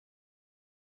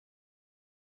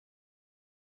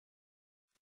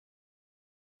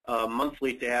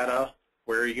monthly data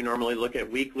where you normally look at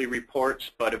weekly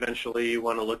reports, but eventually you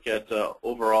want to look at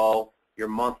overall your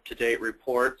month-to-date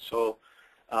report. So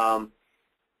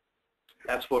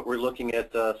that's what we're looking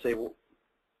at, say,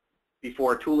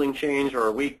 before tooling change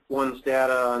or week one's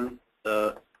data on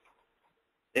the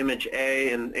image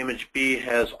A, and image B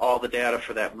has all the data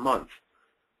for that month.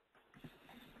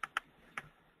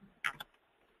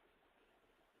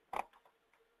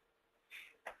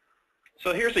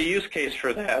 So here's a use case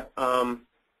for that.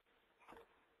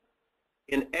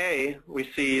 In A, we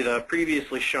see the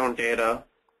previously shown data,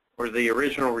 or the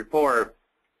original report,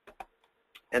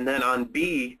 and then on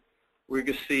B, we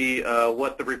can see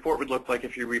what the report would look like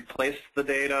if you replace the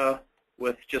data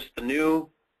with just the new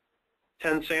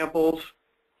 10 samples.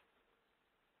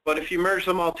 But if you merge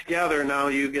them all together, now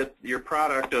you get your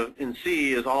product of, in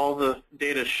C is all the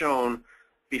data shown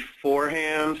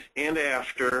beforehand and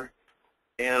after,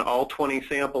 and all 20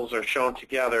 samples are shown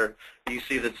together. You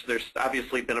see that there's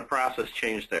obviously been a process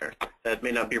change there. That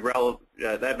may not be relevant.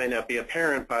 That may not be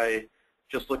apparent by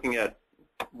just looking at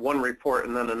one report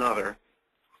and then another.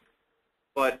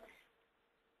 But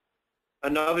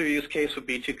another use case would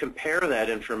be to compare that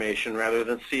information rather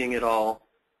than seeing it all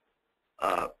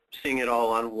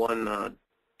on one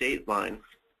date line.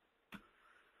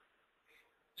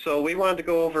 So we wanted to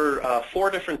go over 4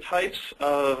 different types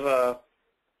of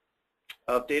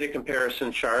data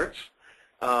comparison charts.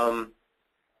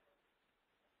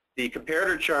 The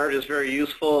comparator chart is very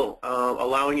useful,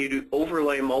 allowing you to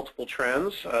overlay multiple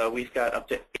trends. We've got up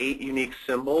to 8 unique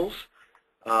symbols.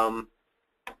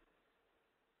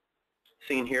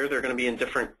 Seen here, they're going to be in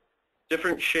different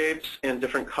shapes and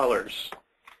different colors.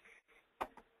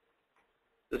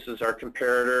 This is our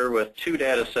comparator with 2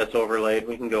 data sets overlaid.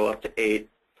 We can go up to 8.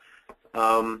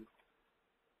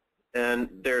 And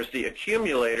there's the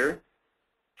accumulator.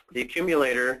 The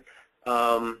accumulator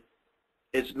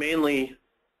is mainly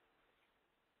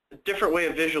a different way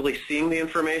of visually seeing the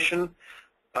information,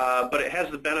 but it has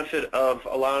the benefit of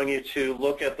allowing you to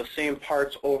look at the same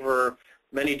parts over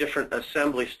many different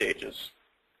assembly stages.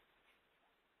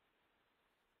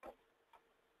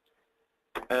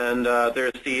 And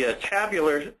there's the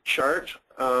tabular chart.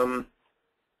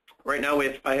 Right now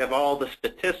I have all the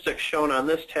statistics shown on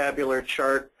this tabular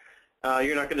chart.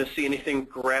 You're not going to see anything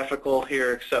graphical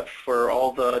here except for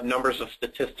all the numbers of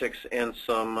statistics and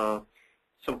some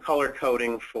color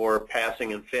coding for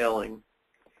passing and failing.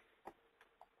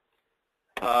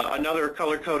 Another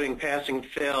color coding passing and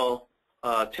fail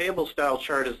table style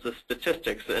chart is the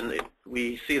statistics, and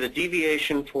we see the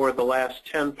deviation for the last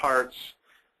 10 parts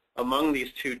among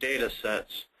these 2 data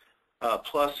sets,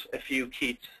 plus a few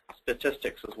key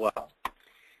statistics as well.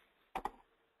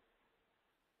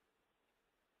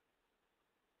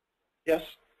 Yes?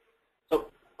 So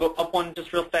go up one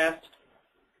just real fast.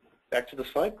 Back to the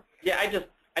slide. Yeah,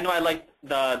 I know I like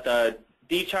the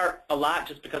D chart a lot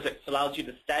just because it allows you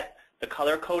to set the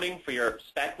color coding for your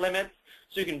spec limits.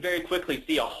 So you can very quickly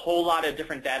see a whole lot of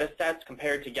different data sets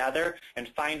compared together and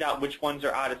find out which ones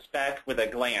are out of spec with a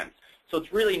glance. So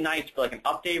it's really nice for like an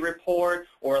update report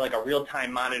or like a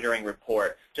real-time monitoring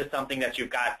report, just something that you've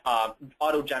got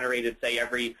auto-generated, say,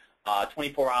 every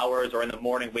 24 hours or in the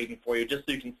morning waiting for you, just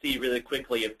so you can see really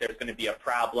quickly if there's going to be a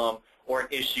problem or an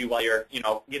issue while you're,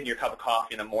 getting your cup of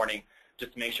coffee in the morning,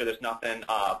 just to make sure there's nothing,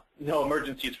 no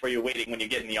emergencies for you waiting when you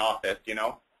get in the office,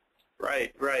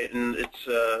 Right, and it's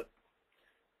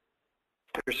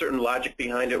there's certain logic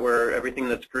behind it where everything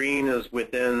that's green is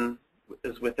within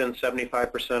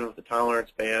 75% of the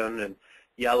tolerance band, and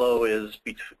yellow is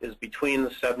between the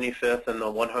 75th and the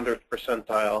 100th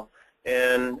percentile,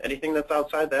 and anything that's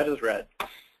outside that is red.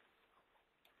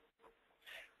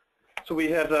 So we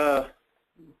have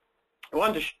I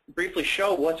wanted to briefly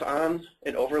show what's on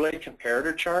an overlay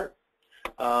comparator chart.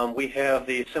 We have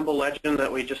the symbol legend that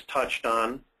we just touched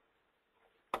on.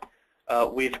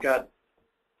 We've got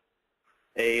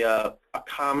a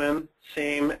common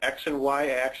same X and Y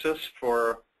axis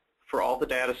for all the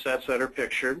data sets that are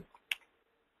pictured.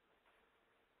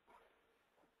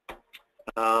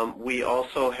 We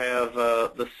also have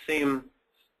the same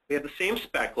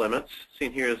spec limits.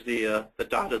 Seen here is the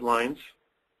dotted lines.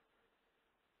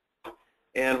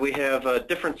 And we have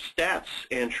different stats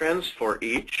and trends for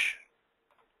each.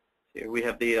 Here we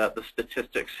have the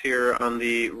statistics here on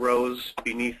the rows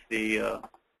beneath the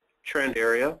trend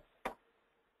area.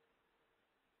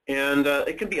 And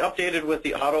it can be updated with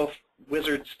the auto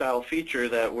wizard style feature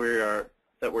that we're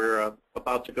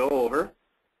about to go over.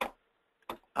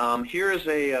 Here is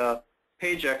a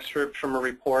page excerpt from a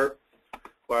report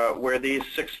where these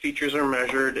 6 features are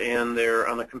measured, and they're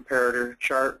on the comparator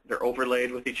chart. They're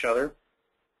overlaid with each other.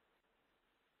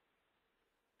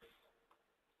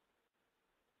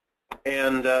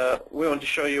 And we want to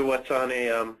show you what's on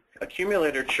a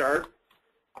accumulator chart.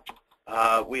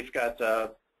 We've got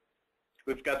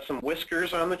some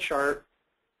whiskers on the chart,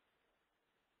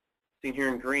 seen here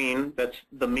in green. That's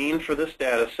the mean for this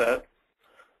data set.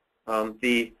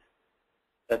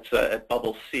 That's at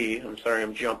bubble C. I'm sorry,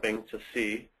 I'm jumping to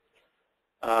C.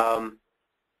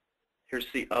 Here's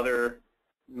the other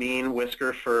mean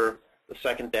whisker for the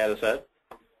second data set.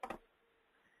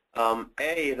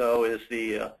 A, though, is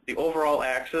the overall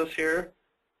axis here,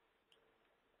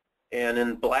 and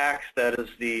in black that is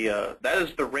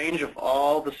the range of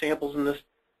all the samples in this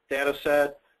data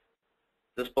set.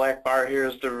 This black bar here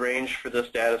is the range for this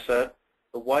data set.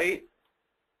 The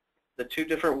two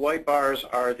different white bars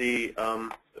are the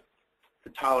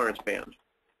tolerance band.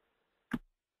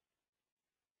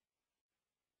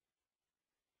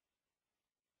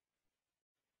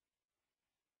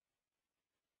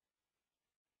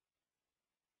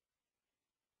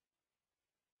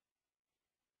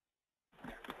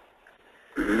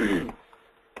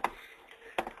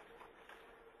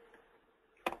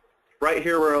 Right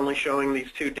here we're only showing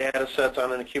these two data sets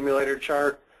on an accumulator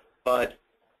chart, but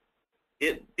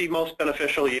it'd be most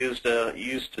beneficial used to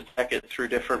check it through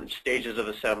different stages of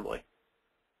assembly.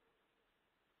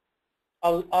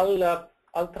 I'll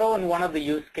throw in one of the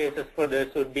use cases for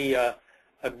this would be a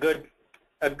good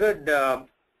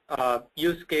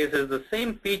use case is the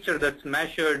same feature that's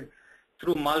measured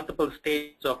through multiple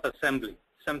stages of assembly.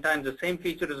 Sometimes the same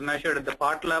feature is measured at the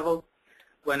part level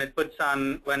when it's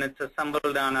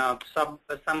assembled on a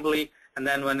sub-assembly, and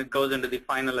then when it goes into the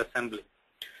final assembly.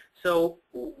 So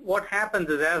what happens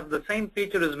is, as the same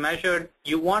feature is measured,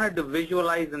 you wanted to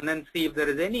visualize and then see if there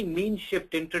is any mean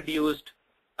shift introduced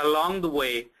along the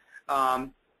way.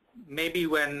 Maybe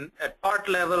when at part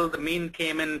level the mean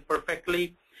came in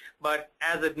perfectly, but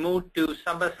as it moved to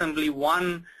sub-assembly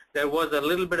 1, there was a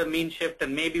little bit of mean shift,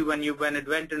 and maybe when it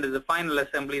went into the final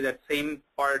assembly, that same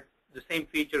part, the same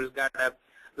feature has got a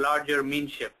larger mean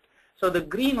shift. So the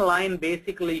green line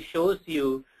basically shows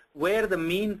you where the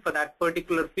mean for that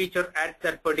particular feature at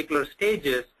that particular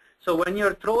stages. So when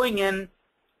you're throwing in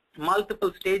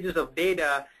multiple stages of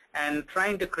data and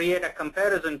trying to create a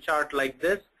comparison chart like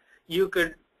this, you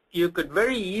could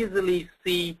very easily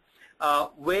see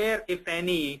where, if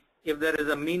any, if there is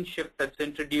a mean shift that's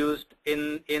introduced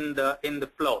in the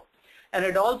flow. And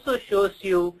it also shows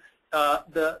you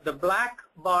the black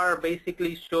bar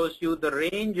basically shows you the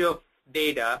range of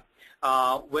data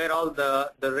where all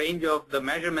the range of the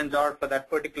measurements are for that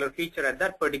particular feature at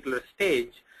that particular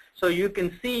stage. So you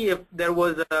can see if there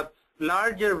was a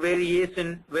larger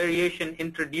variation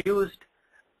introduced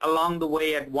along the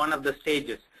way at one of the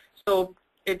stages. So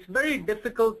it's very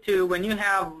difficult to, when you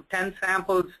have 10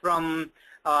 samples from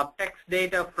text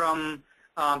data from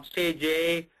stage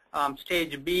A,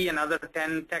 stage B, another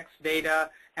 10 text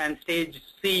data, and stage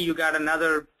C, you got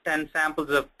another 10 samples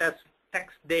of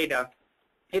text data.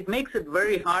 It makes it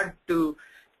very hard to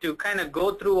kind of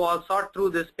go through sort through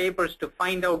these papers to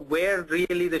find out where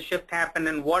really the shift happened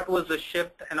and what was the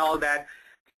shift and all that.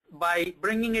 By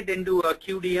bringing it into a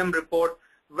QDM report,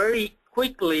 very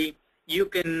quickly you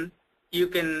can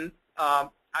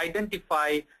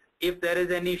identify if there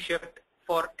is any shift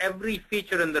for every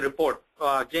feature in the report.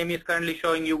 Jamie is currently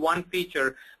showing you one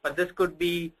feature, but this could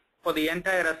be for the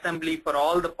entire assembly for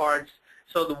all the parts.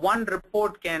 So the one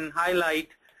report can highlight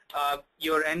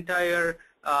your entire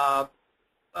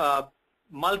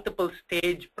multiple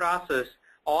stage process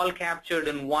all captured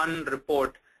in one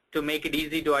report to make it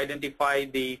easy to identify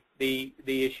the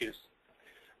issues.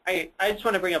 I just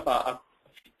want to bring up a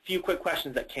few quick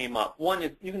questions that came up. One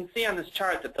is, you can see on this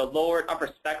chart that the lower and upper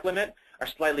spec limit are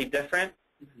slightly different.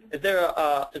 Mm-hmm.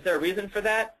 Is there a reason for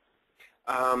that?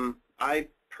 I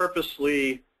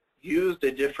purposely used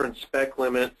a different spec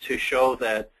limit to show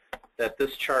that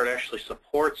this chart actually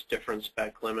supports different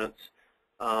spec limits.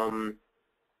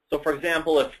 So, for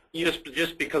example, if you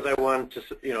just because I wanted to,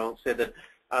 say that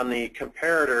on the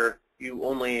comparator you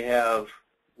only have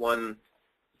one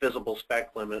visible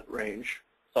spec limit range.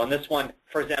 So on this one,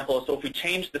 for example, so if we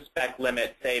change the spec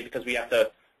limit, say because we have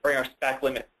to bring our spec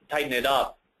limit, tighten it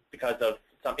up because of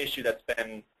some issue that's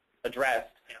been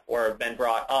addressed or been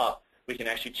brought up, we can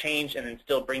actually change and then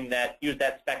still use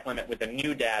that spec limit with the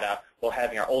new data while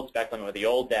having our old spec limit with the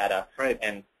old data, right,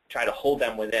 and try to hold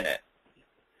them within it.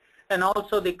 And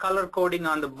also the color coding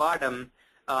on the bottom.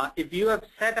 If you have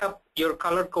set up your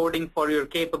color coding for your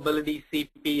capability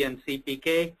CP and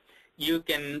CPK, you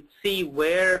can see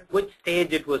which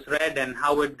stage it was red and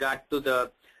how it got to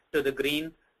the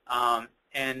green,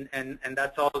 and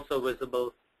that's also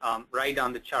visible right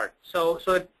on the chart.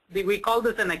 We call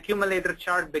this an accumulator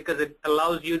chart because it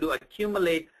allows you to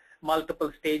accumulate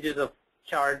multiple stages of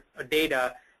chart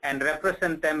data and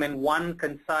represent them in one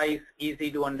concise,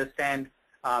 easy to understand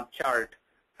chart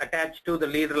attached to the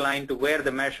leader line to where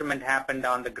the measurement happened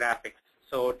on the graphics.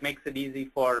 So it makes it easy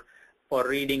for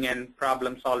reading and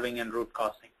problem solving and root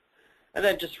causing. And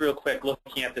then just real quick,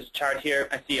 looking at this chart here,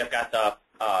 I see I've got the,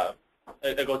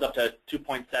 it goes up to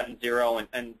 2.70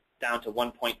 and down to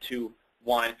 1.21.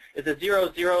 Is the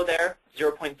 0, 0 there,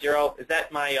 0.0, is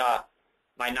that my,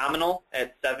 my nominal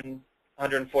at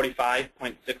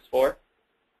 745.64?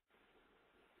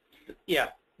 Yeah,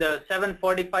 the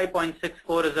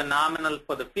 745.64 is a nominal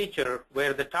for the feature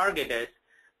where the target is,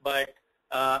 but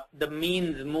the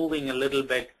mean's moving a little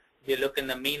bit. You look in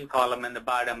the mean column in the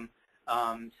bottom,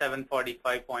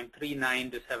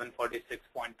 745.39 to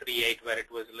 746.38, where it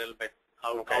was a little bit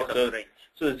out of the range.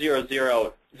 So the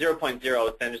 0.0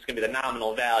 is then just going to be the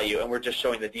nominal value, and we're just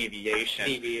showing the deviation.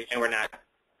 And we're not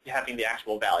having the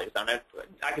actual values on it.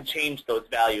 I can change those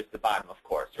values at the bottom, of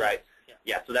course, right?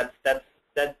 Yeah. So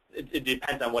it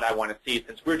depends on what I want to see.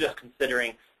 Since we're just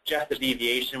considering just the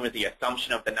deviation with the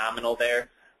assumption of the nominal there,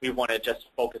 we want to just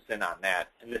focus in on that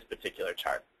in this particular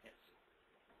chart.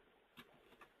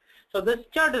 So this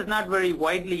chart is not very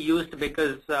widely used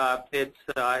because it's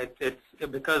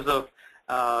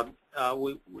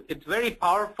very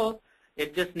powerful.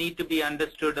 It just needs to be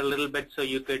understood a little bit so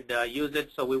you could use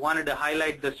it. So we wanted to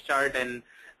highlight this chart, and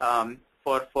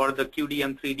for the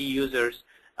QDM 3D users,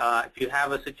 if you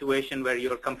have a situation where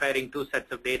you're comparing two sets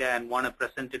of data and want to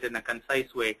present it in a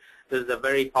concise way, this is a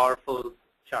very powerful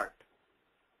chart.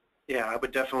 Yeah, I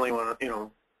would definitely want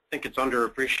to, think it's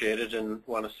underappreciated and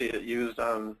want to see it used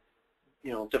on,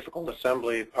 difficult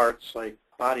assembly parts like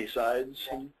body sides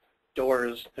and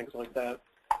doors, things like that.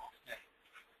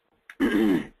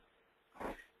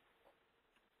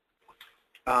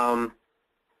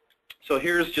 So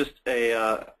here's just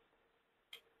a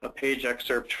page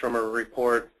excerpt from a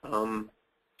report.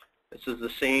 This is the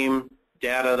same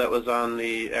data that was on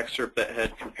the excerpt that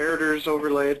had comparators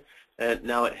overlaid, and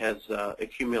now it has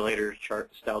accumulator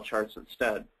style charts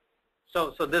instead.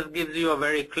 So this gives you a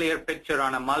very clear picture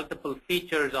on a multiple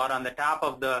features or on the top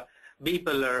of the B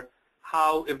pillar,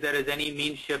 how if there is any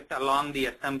mean shift along the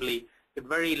assembly, you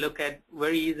very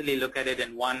easily look at it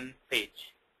in one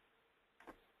page.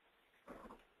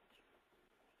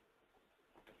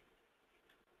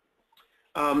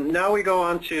 Now we go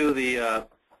on to the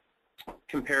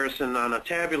comparison on a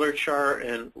tabular chart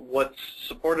and what's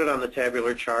supported on the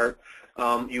tabular chart.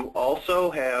 You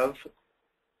also have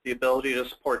the ability to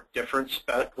support different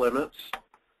spec limits,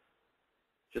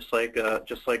 just like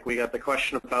we got the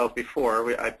question about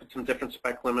before. I put some different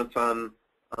spec limits on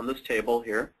this table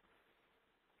here,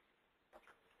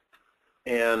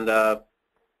 and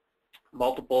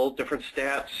multiple different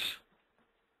stats.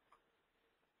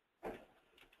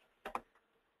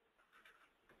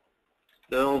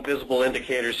 The only visible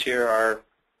indicators here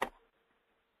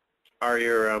are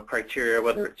your criteria,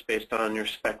 whether it's based on your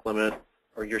spec limit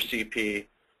or your CP.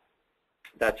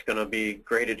 That's going to be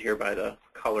graded here by the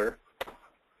color.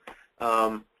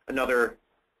 Another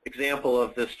example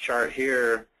of this chart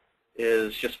here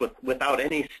is just without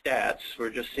any stats.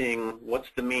 We're just seeing what's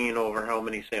the mean over how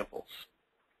many samples.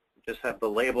 Just have the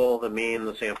label, the mean,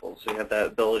 the samples. So you have that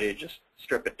ability to just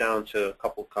strip it down to a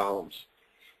couple columns.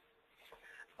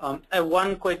 I have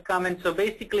one quick comment. So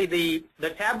basically, the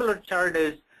tabular chart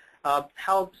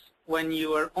helps when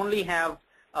you only have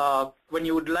when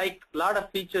you would like a lot of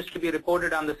features to be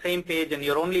reported on the same page, and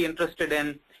you're only interested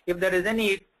in if there is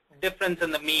any difference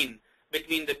in the mean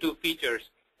between the two features,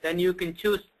 then you can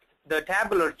choose the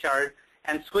tabular chart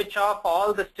and switch off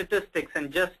all the statistics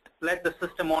and just let the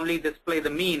system only display the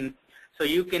mean. So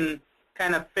you can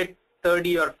kind of fit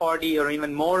 30 or 40 or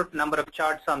even more number of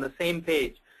charts on the same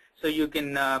page. So you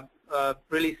can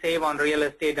really save on real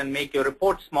estate and make your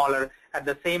report smaller, at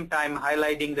the same time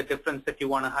highlighting the difference that you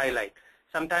want to highlight.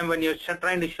 Sometimes when you're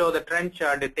trying to show the trend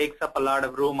chart, it takes up a lot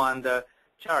of room on the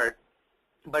chart,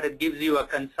 but it gives you a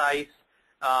concise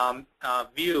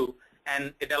view,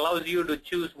 and it allows you to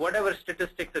choose whatever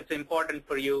statistics that's important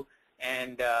for you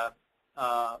and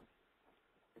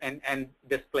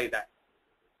display that.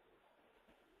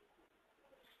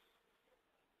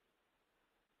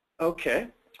 Okay.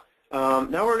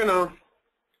 Now we're going to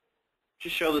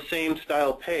just show the same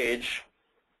style page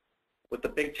with the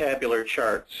big tabular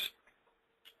charts.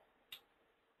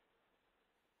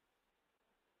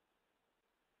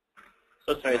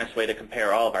 So it's a nice way to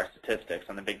compare all of our statistics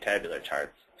on the big tabular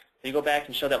charts. Can you go back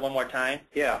and show that one more time?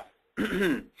 Yeah.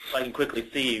 So I can quickly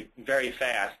see very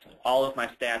fast all of my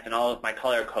stats and all of my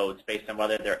color codes based on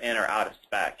whether they're in or out of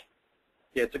spec.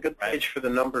 Yeah, it's a good page for the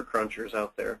number crunchers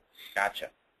out there. Gotcha.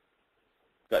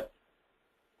 Good.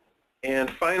 And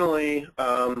finally,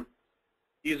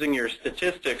 using your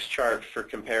statistics chart for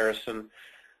comparison.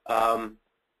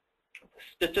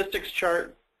 Statistics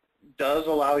chart does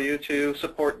allow you to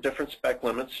support different spec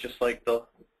limits, just like the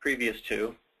previous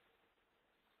two.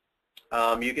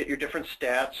 You get your different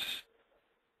stats.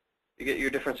 You get your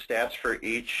different stats for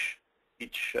each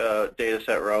data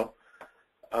set row.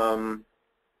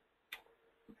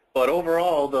 But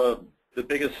overall, the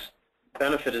biggest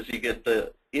benefit is you get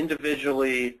the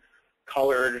individually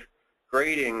colored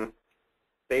grading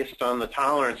based on the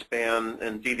tolerance band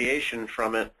and deviation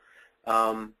from it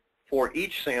for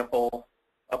each sample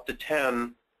up to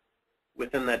 10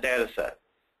 within that data set.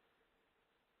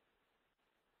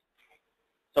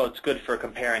 So it's good for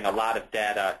comparing a lot of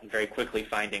data and very quickly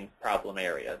finding problem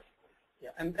areas. Yeah,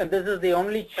 and this is the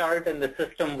only chart in the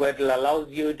system where it allows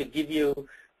you to give you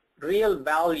real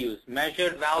values,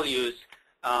 measured values,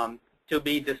 to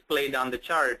be displayed on the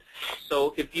chart.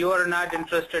 So if you are not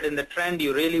interested in the trend,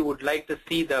 you really would like to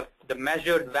see the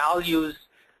measured values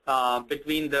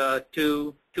between the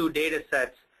two data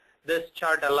sets. This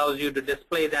chart allows you to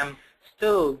display them,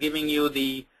 still giving you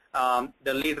the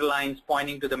leader lines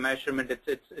pointing to the measurement.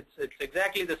 It's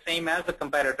exactly the same as the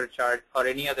comparator chart or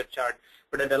any other chart,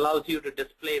 but it allows you to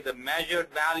display the measured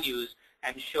values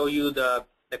and show you the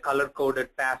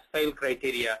color-coded pass-fail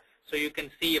criteria, so you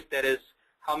can see if there is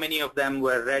how many of them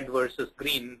were red versus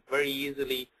green very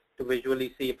easily to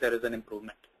visually see if there is an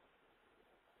improvement.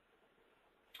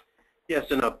 Yes,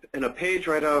 in a page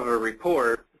right out of a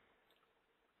report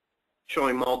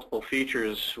showing multiple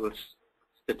features with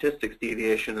statistics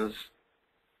deviation is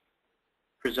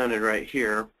presented right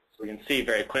here. So we can see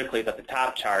very quickly that the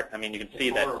top chart, I mean, you can see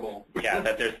that, yeah,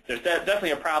 that there's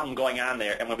definitely a problem going on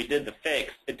there, and when we did the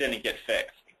fix, it didn't get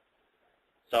fixed.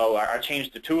 So our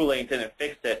change to tooling didn't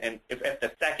fix it, and if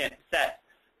the second set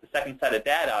of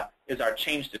data is our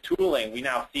change to tooling, we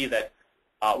now see that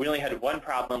we only had one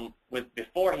problem with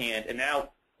beforehand, and now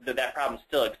that problem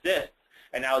still exists,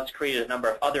 and now it's created a number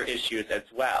of other issues as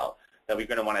well that we're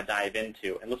going to want to dive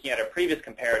into. And looking at our previous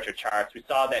comparator charts, we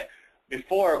saw that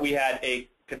before we had a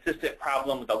consistent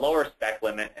problem with the lower spec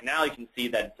limit, and now you can see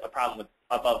that it's a problem with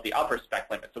above the upper spec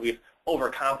limit. So we've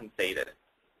overcompensated.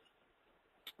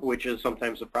 Which is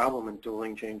sometimes a problem in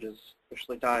tooling changes,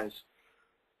 especially dyes.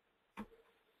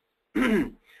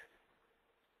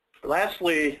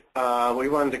 Lastly, we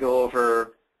wanted to go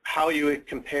over how you would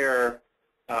compare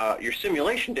your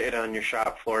simulation data and your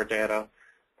shop floor data.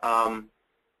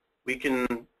 We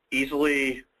can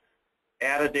easily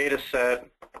add a data set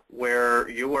where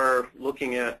you are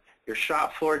looking at your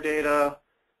shop floor data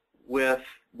with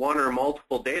one or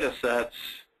multiple data sets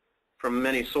from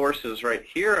many sources right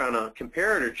here on a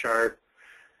comparator chart,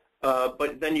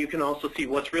 but then you can also see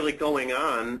what's really going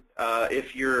on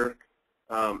if your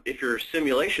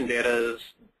simulation data is,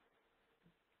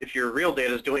 if your real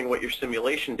data is doing what your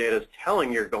simulation data is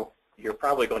telling you're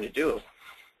probably going to do.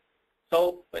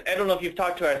 So I don't know if you've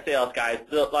talked to our sales guys.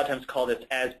 A lot of times call this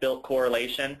as-built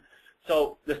correlation.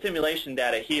 So the simulation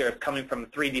data here is coming from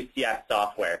 3DCS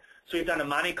software. So we've done a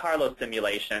Monte Carlo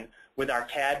simulation with our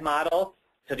CAD model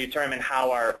to determine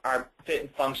how our fit and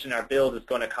function, our build is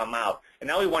going to come out. And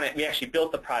now we actually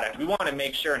built the product. We want to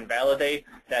make sure and validate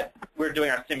that we're doing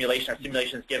our simulation. Our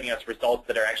simulation is giving us results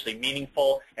that are actually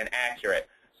meaningful and accurate.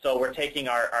 So we're taking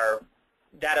our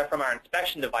data from our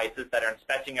inspection devices that are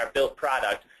inspecting our built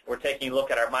product. We're taking a look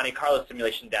at our Monte Carlo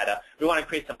simulation data. We want to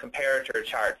create some comparator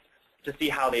charts to see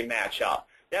how they match up.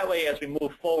 That way, as we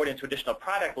move forward into additional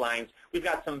product lines, we've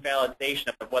got some validation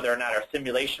of whether or not our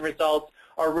simulation results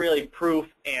are really proof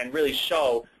and really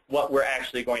show what we're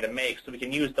actually going to make, so we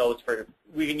can use those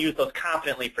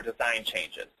confidently for design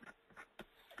changes.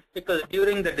 Because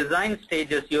during the design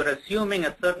stages, you're assuming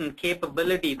a certain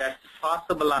capability that's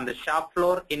possible on the shop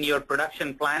floor in your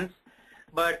production plants,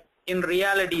 but in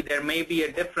reality, there may be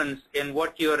a difference in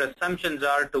what your assumptions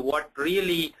are to what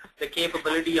really the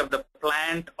capability of the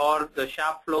plant or the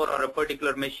shop floor or a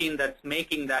particular machine that's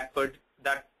making that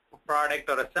product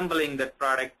or assembling that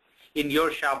product in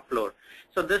your shop floor.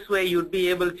 So this way, you'd be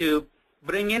able to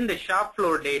bring in the shop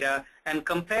floor data and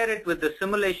compare it with the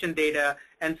simulation data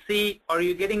and see, are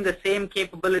you getting the same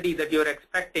capability that you're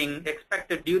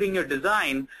expected during your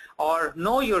design, or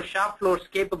know your shop floor's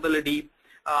capability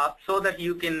so that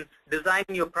you can design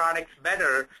your products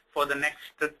better for the next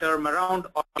term around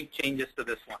or make changes to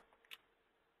this one.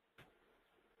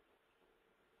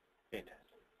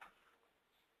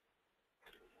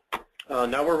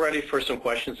 Now we're ready for some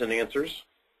questions and answers.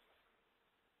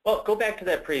 Well, go back to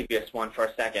that previous one for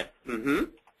a second.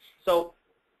 So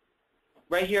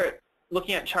right here,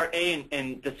 looking at chart A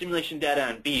and the simulation data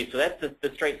on B, so that's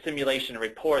the straight simulation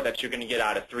report that you're going to get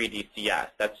out of 3DCS.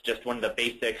 That's just one of the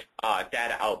basic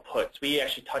data outputs. We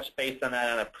actually touched base on that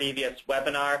on a previous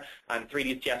webinar on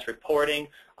 3DCS reporting.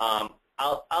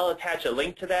 I'll attach a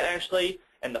link to that actually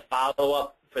in the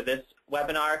follow-up for this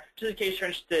webinar, just in case you're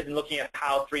interested in looking at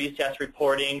how 3DCS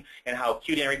reporting and how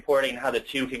QDM reporting and how the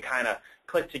two can kind of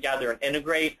click together and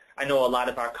integrate. I know a lot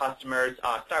of our customers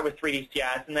start with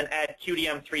 3DCS and then add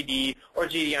QDM 3D or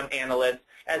GDM Analyst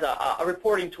as a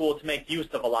reporting tool to make use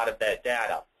of a lot of that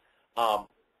data.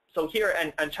 So here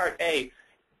on chart A,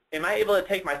 am I able to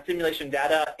take my simulation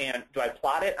data and do I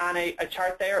plot it on a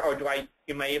chart there, or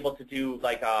am I able to do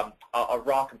like a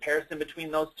raw comparison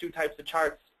between those two types of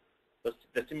charts,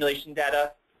 the simulation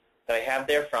data that I have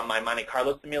there from my Monte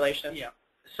Carlo simulation? Yeah.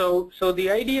 So the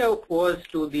idea was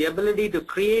the ability to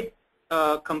create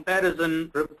a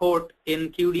comparison report in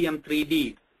QDM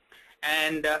 3D.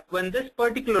 And when this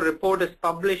particular report is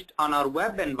published on our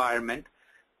web environment,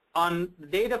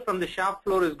 data from the shop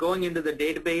floor is going into the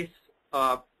database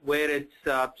where it's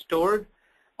stored.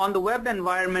 On the web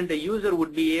environment, the user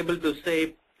would be able to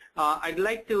say, I'd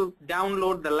like to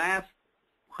download the last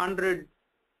 100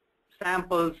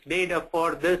 samples data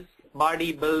for this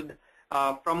body build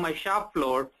from my shop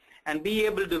floor, and be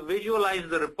able to visualize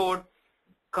the report,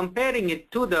 comparing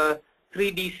it to the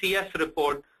 3DCS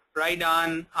report right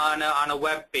on a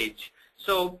web page.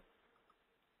 So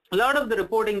a lot of the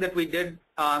reporting that we did,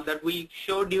 that we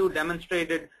showed you,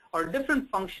 demonstrated, are different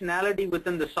functionality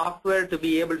within the software to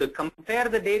be able to compare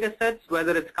the data sets,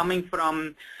 whether it's coming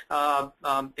from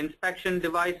inspection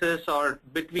devices or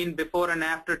between before and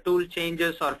after tool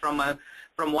changes, or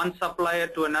from one supplier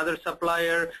to another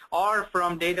supplier, or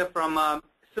from data from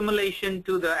simulation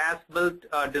to the as-built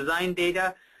design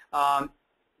data.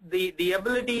 The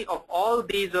ability of all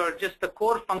these are just the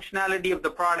core functionality of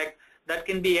the product that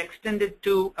can be extended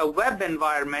to a web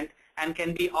environment and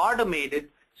can be automated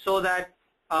so that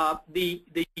the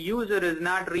user is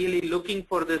not really looking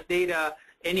for this data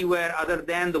anywhere other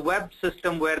than the web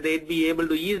system, where they'd be able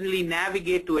to easily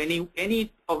navigate to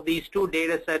any of these two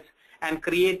data sets and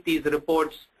create these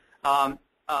reports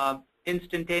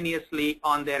instantaneously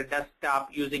on their desktop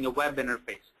using a web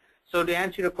interface. So to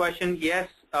answer your question, yes,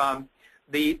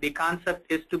 the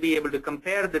concept is to be able to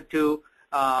compare the two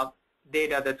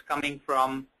data that's coming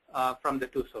from the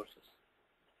two sources.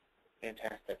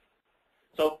 Fantastic.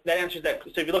 So that answers that.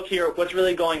 So if you look here, what's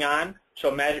really going on?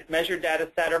 So measured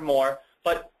data set or more,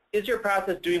 but is your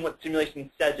process doing what simulation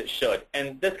says it should?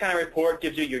 And this kind of report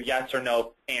gives you your yes or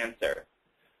no answer.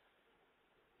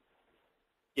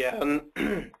 Yeah, and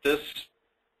this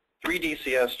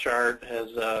 3DCS chart has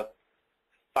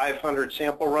 500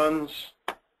 sample runs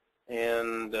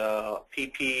and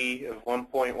PP of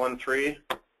 1.13.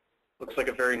 Looks like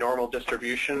a very normal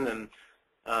distribution. And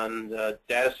on the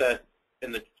data set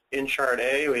in chart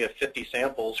A, we have 50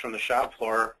 samples from the shop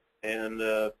floor, and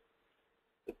the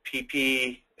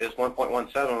PP is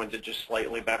 1.17, which is just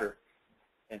slightly better.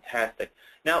 Fantastic.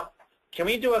 Now, can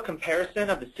we do a comparison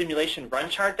of the simulation run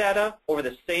chart data over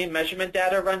the same measurement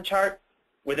data run chart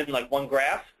within like one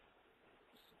graph?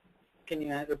 Can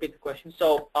you repeat the question?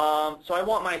 So, so I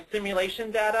want my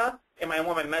simulation data and I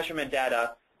want my measurement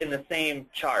data in the same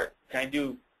chart. Can I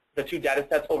do the two data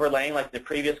sets overlaying like the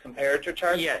previous comparator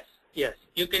chart? Yes, yes.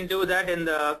 You can do that in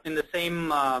the same.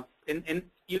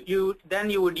 Then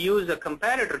you would use a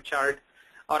comparator chart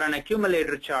or an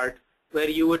accumulator chart where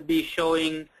you would be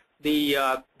showing the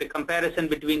comparison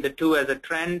between the two as a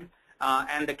trend,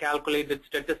 and the calculated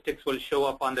statistics will show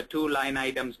up on the two line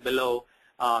items below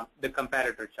the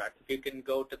comparator chart. If you can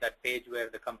go to that page where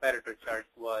the comparator chart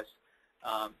was.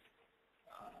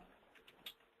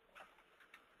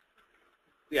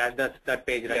 Yeah, that's that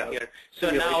page right here. So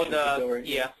now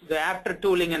the after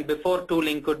tooling and before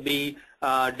tooling could be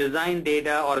design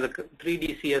data or the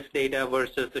 3DCS data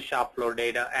versus the shop floor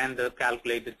data and the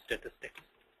calculated statistics.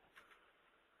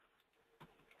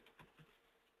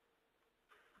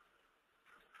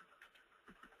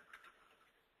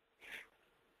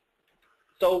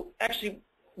 So actually,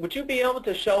 would you be able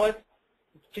to show us,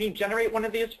 can you generate one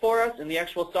of these for us in the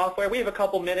actual software? We have a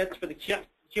couple minutes for the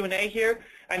Q&A here.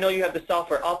 I know you have the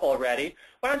software up already.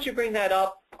 Why don't you bring that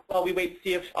up while we wait to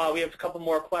see if we have a couple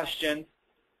more questions.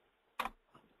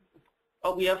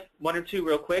 Oh, we have one or two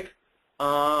real quick.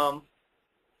 So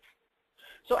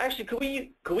actually,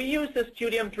 could we use this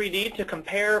QDM 3D to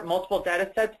compare multiple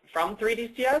data sets from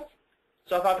 3DCS?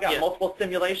 So if I've got multiple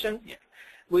simulations? Yeah.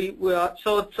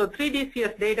 So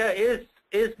 3DCS data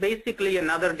is basically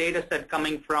another data set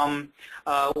coming from,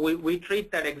 we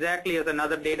treat that exactly as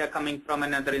another data coming from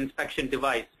another inspection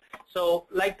device. So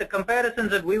like the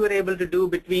comparisons that we were able to do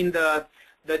between the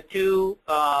two,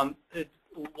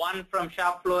 one from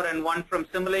shop floor and one from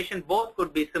simulation, both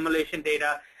could be simulation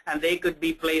data, and they could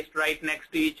be placed right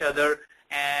next to each other,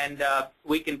 and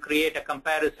we can create a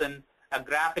comparison, a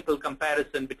graphical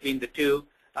comparison between the two,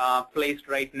 placed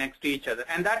right next to each other.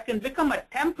 And that can become a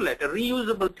template, a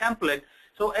reusable template.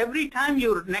 So every time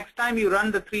next time you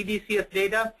run the 3DCS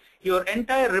data, your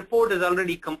entire report is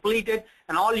already completed,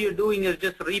 and all you're doing is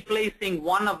just replacing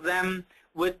one of them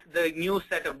with the new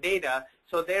set of data.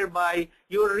 So thereby,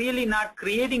 you're really not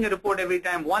creating a report every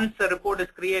time. Once a report is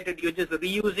created, you're just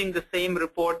reusing the same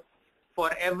report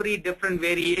for every different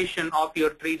variation of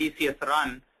your 3DCS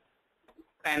run.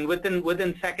 And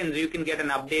within seconds, you can get an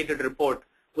updated report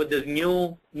with this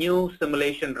new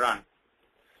simulation run.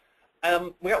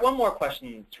 We got one more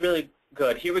question. It's really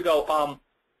good. Here we go.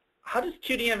 How does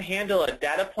QDM handle a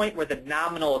data point where the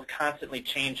nominal is constantly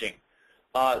changing?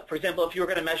 For example, if you were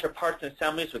going to measure parts and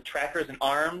assemblies with trackers and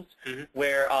arms,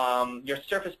 where your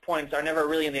surface points are never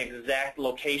really in the exact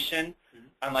location,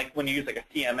 unlike when you use like a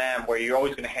CMM, where you're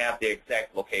always going to have the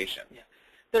exact location. Yeah.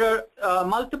 There are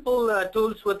multiple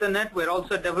tools within it. We're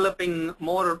also developing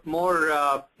more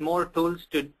tools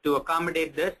to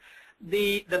accommodate this.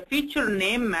 The feature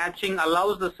name matching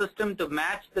allows the system to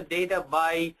match the data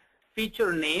by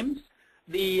feature names.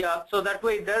 So that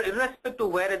way, irrespective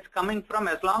of where it's coming from,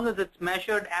 as long as it's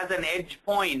measured as an edge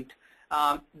point,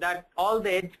 that all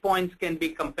the edge points can be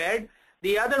compared.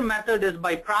 The other method is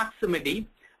by proximity.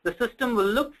 The system will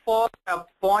look for a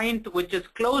point which is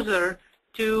closer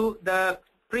to the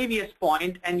previous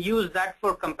point and use that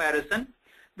for comparison.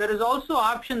 There is also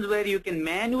options where you can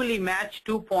manually match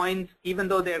 2 points, even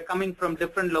though they're coming from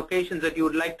different locations that you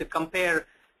would like to compare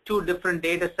 2 different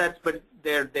data sets, but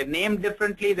they're named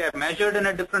differently, they're measured in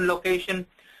a different location.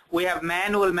 We have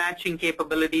manual matching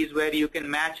capabilities where you can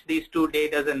match these 2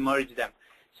 data and merge them.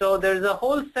 So there's a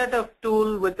whole set of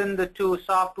tools within the 2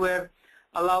 software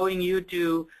allowing you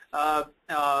to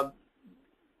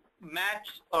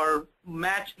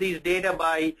match these data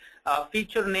by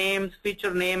feature name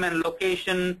and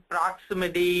location,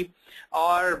 proximity,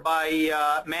 or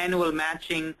by manual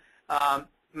matching.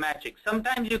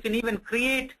 Sometimes you can even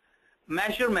create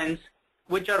measurements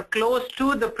which are close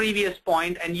to the previous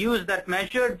point and use that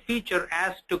measured feature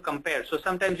as to compare. So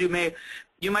sometimes you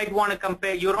might want to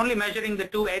compare. You're only measuring the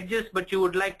 2 edges, but you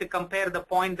would like to compare the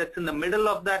point that's in the middle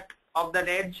of that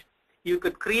edge. You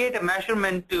could create a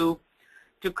measurement to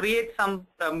create some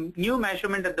new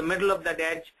measurement at the middle of that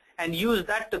edge and use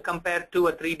that to compare to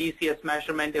a 3DCS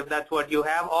measurement if that's what you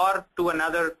have, or to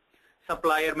another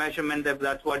supplier measurement if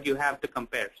that's what you have to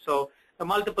compare. So there are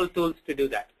multiple tools to do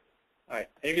that. All right.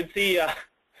 And you can see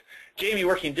Jamie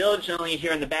working diligently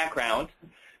here in the background.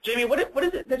 Jamie, what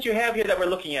is it that you have here that we're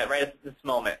looking at right at this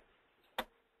moment?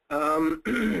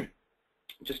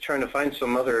 Just trying to find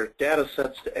some other data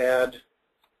sets to add.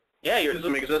 Yeah, Here's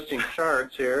some existing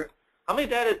charts here. How many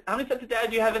sets of data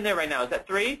do you have in there right now? Is that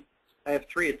 3? I have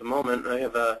 3 at the moment. I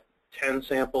have 10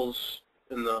 samples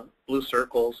in the blue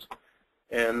circles,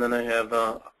 and then I have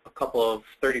a couple of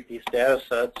 30-piece data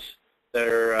sets that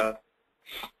are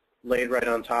laid right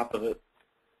on top of it.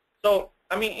 So,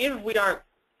 I mean, even if we aren't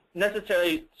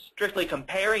necessarily strictly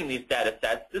comparing these data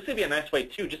sets, this would be a nice way,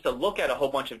 too, just to look at a whole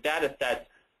bunch of data sets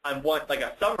on one, like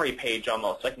a summary page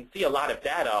almost. So I can see a lot of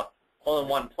data all in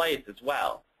one place as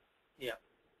well. Yeah.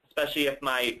 Especially if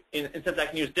since I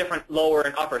can use different lower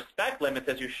and upper spec limits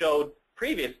as you showed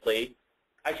previously,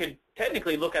 I could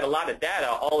technically look at a lot of data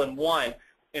all in one,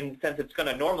 and since it's going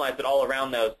to normalize it all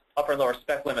around those upper and lower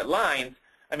spec limit lines,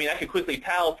 I mean, I could quickly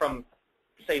tell from,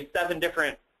 say, 7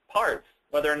 different parts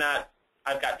whether or not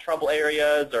I've got trouble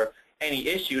areas or any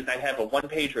issues. I'd have a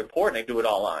one-page report and I do it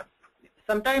all on.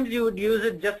 Sometimes you would use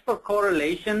it just for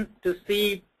correlation to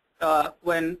see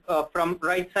when from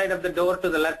right side of the door to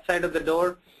the left side of the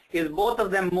door, is both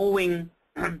of them moving?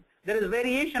 There is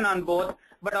variation on both,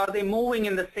 but are they moving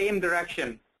in the same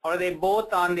direction? Are they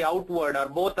both on the outward or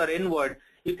both are inward?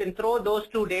 You can throw those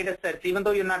 2 data sets, even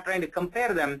though you're not trying to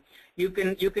compare them. You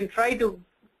can try to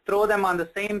throw them on the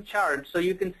same chart so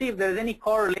you can see if there's any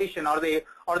correlation. Are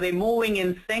they moving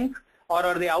in sync or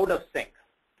are they out of sync?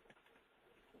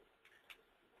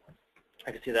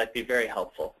 I can see that'd be very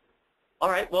helpful. All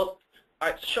right, well,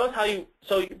 show us how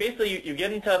so basically you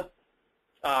get into,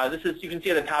 you can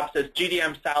see at the top it says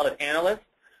GDM Solid Analyst.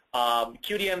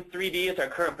 QDM 3D is our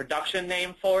current production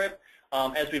name for it.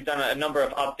 As we've done a number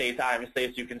of updates, obviously,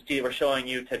 as you can see, we're showing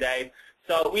you today.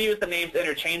 So we use the names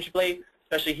interchangeably,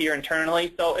 especially here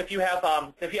internally. So if you have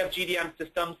GDM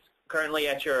systems currently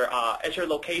at your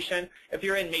location, if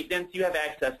you're in maintenance, you have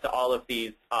access to all of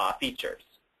these features.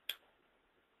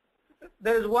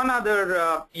 There's one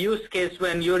other use case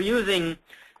when you're using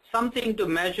something to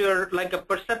measure, like a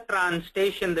perceptron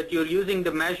station that you're using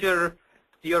to measure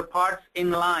your parts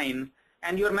in line,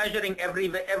 and you're measuring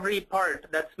every part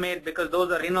that's made, because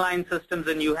those are inline systems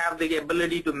and you have the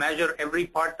ability to measure every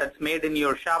part that's made in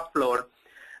your shop floor.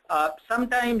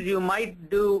 Sometimes you might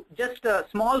do just a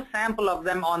small sample of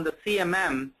them on the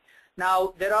CMM.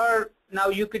 Now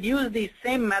you could use these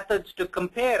same methods to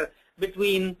compare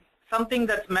between something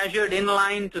that's measured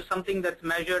inline to something that's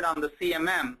measured on the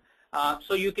CMM.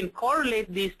 So you can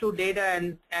correlate these two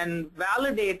data and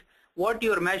validate what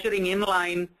you're measuring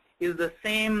inline is the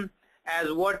same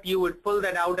as what you would pull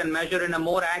that out and measure in a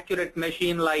more accurate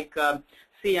machine like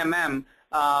CMM,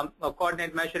 or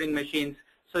coordinate measuring machines.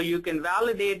 So you can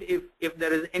validate if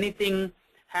there is anything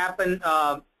happen,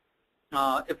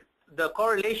 if the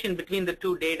correlation between the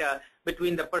two data,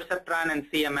 between the perceptron and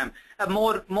CMM. A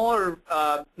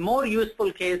more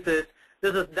useful cases,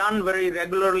 this is done very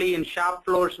regularly in shop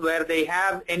floors where they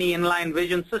have any inline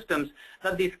vision systems,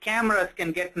 that these cameras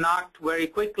can get knocked very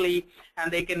quickly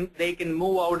and they can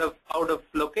move out of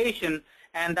location,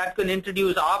 and that can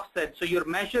introduce offset. So you're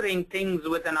measuring things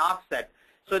with an offset.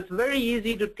 So it's very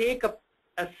easy to take a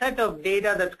set of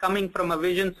data that's coming from a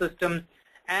vision system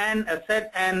and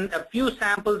a few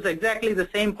samples, exactly the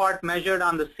same part measured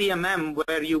on the CMM,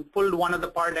 where you pulled one of the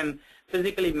part and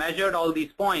physically measured all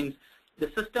these points.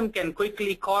 The system can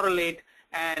quickly correlate,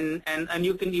 and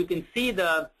you can see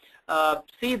the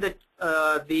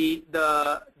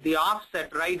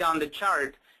offset right on the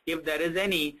chart if there is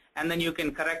any, and then you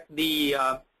can correct the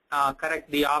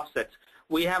offsets.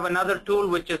 We have another tool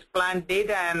which is plant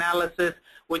data analysis,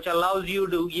 which allows you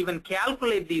to even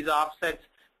calculate these offsets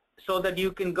so that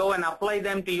you can go and apply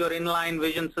them to your inline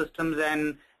vision systems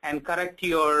and correct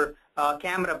your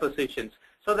camera positions.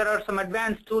 So there are some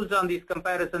advanced tools on these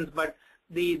comparisons, but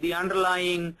the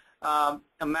underlying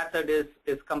method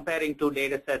is comparing two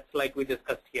data sets like we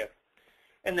discussed here.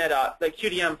 And that the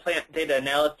QDM plant data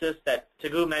analysis that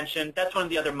Tagu mentioned, that's one of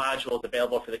the other modules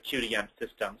available for the QDM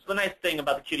system. So the nice thing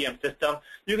about the QDM system,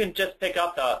 you can just pick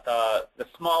up the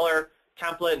smaller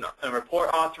template and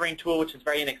report authoring tool, which is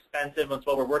very inexpensive. That's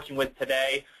what we're working with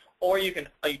today. Or you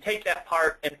take that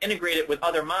part and integrate it with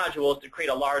other modules to create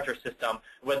a larger system,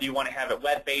 whether you want to have it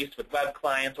web-based with web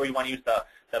clients, or you want to use the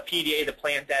PDA, the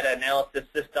plant data analysis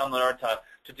system, in order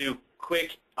to do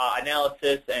quick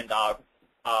analysis and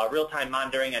real-time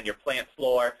monitoring on your plant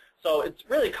floor. So it's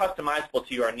really customizable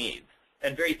to your needs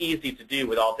and very easy to do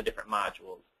with all the different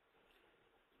modules.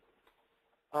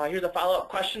 Here's a follow-up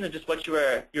question to just what you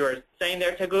were saying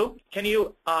there, Tagu. Can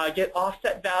you get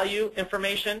offset value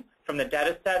information from the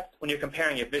data sets when you're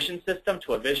comparing a vision system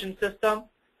to a vision system?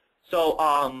 So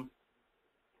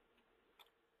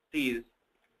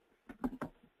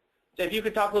if you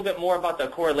could talk a little bit more about the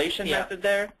correlation method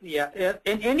there. Yeah.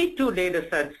 In any two data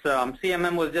sets,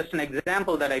 CMM was just an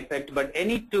example that I picked, but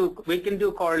we can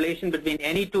do correlation between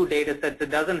any two data sets.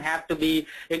 It doesn't have to be,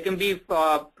 it can be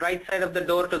right side of the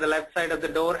door to the left side of the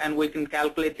door, and we can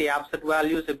calculate the offset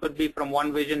values. It could be from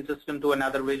one vision system to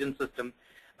another vision system.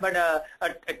 But a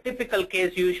typical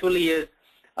case usually is,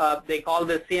 they call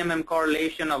the CMM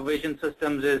correlation of vision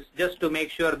systems, is just to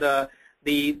make sure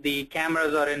the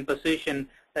cameras are in position,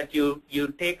 that you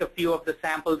take a few of the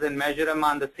samples and measure them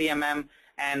on the CMM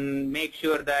and make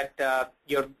sure that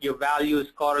your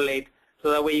values correlate, so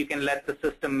that way you can let the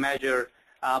system measure.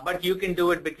 But you can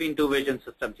do it between two vision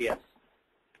systems, yes.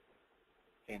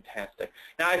 Fantastic.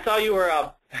 Now I saw you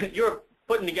were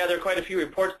putting together quite a few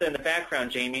reports there in the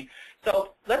background, Jamie.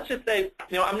 So let's just say,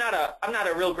 I'm not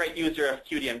a real great user of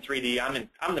QDM 3D.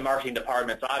 I'm the marketing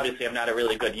department, so obviously I'm not a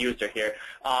really good user here.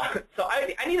 So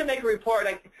I need to make a report.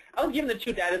 I was given the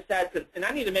two data sets, and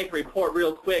I need to make a report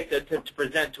real quick to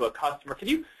present to a customer. Can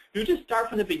you just start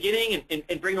from the beginning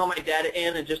and bring all my data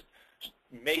in and just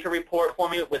make a report for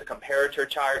me with a comparator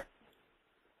chart?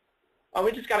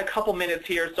 We just got a couple minutes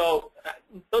here, so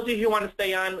those of you who want to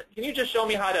stay on, can you just show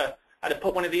me how to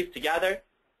put one of these together?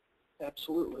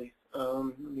 Absolutely.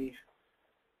 Let me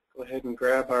go ahead and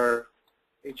grab our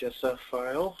HSF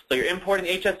file. So you're importing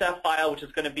HSF file, which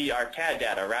is going to be our CAD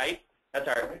data, right?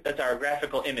 That's our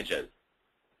graphical images.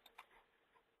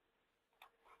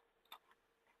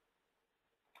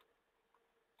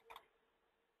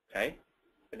 Okay.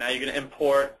 So now you're going to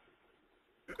import.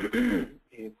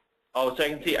 Oh, so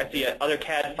I see other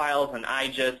CAD files and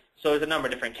IGES. So there's a number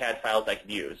of different CAD files I can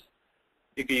use.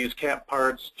 You can use cap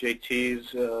parts,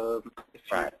 JTs. If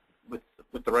Right.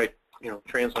 With the right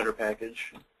translator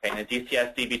package. Okay, and a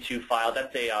DCS DB2 file,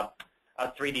 that's a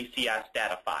 3DCS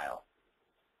data file.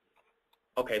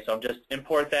 Okay, so I'm just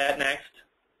import that next.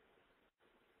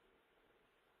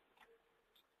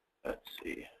 Let's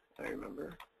see, I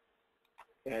remember.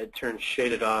 Yeah, I turned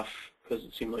shaded off because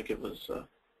it seemed like it was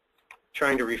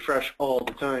trying to refresh all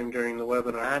the time during the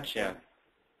webinar. Gotcha.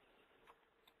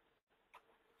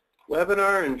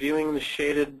 Webinar and viewing the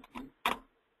shaded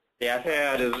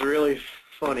pad is really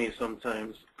funny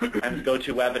sometimes. And go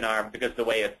to webinar because the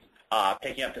way it's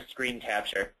picking up the screen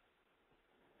capture.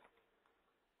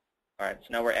 All right, so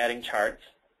now we're adding charts.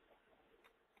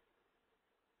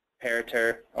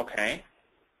 Comparator, okay.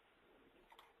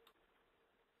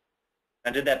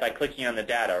 I did that by clicking on the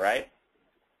data, right?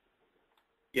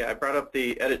 Yeah, I brought up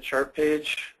the edit chart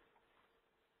page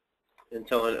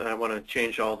until I want to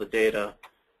change all the data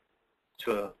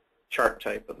to a chart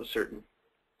type of a certain.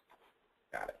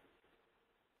 Got it.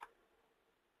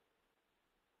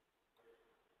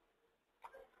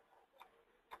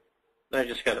 I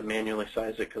just got to manually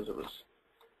size it because it was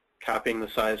copying the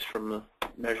size from the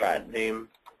measurement name.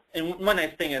 And one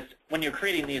nice thing is when you're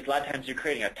creating these, a lot of times you're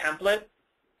creating a template.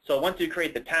 So once you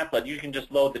create the template, you can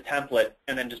just load the template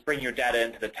and then just bring your data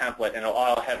into the template, and it'll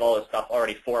all have all the stuff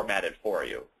already formatted for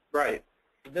you. Right.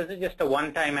 This is just a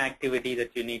one-time activity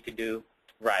that you need to do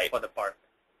for the part.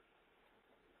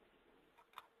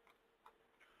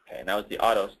 Okay, and that was the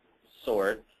auto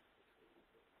sort,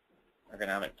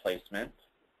 ergonomic placement.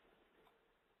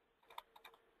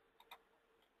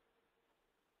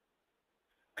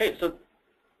 Okay, so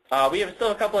we have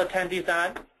still a couple of attendees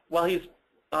on. While he's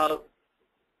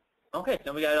okay,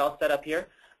 so we got it all set up here.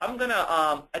 I'm going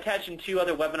to attach in 2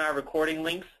 other webinar recording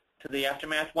links to the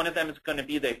aftermath. One of them is going to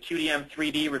be the QDM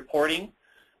 3D reporting,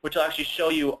 which will actually show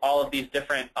you all of these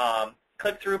different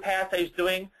click-through paths that he's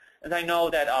doing. As I know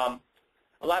that a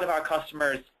lot of our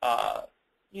customers,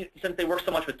 since they work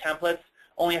so much with templates,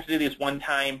 only have to do these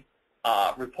one-time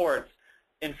reports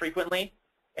infrequently.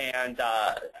 And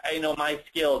I know my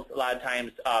skills a lot of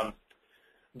times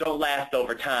don't last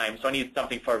over time, so I need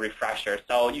something for a refresher.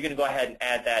 So you can go ahead and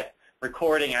add that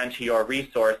recording onto your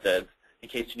resources in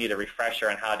case you need a refresher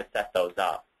on how to set those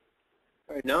up.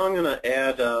 All right, now I'm going to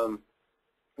add, I'm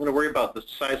going to worry about the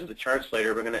size of the charts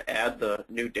later. We're going to add the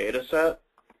new data set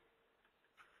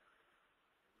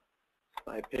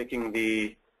by picking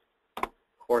the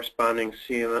corresponding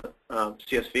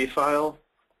CSV file.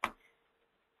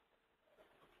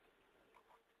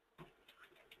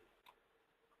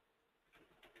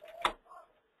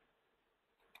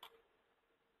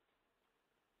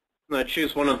 I'm going to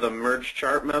choose one of the merge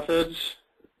chart methods.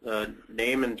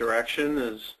 Name and direction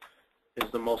is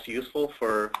the most useful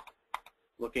for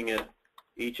looking at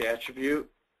each attribute,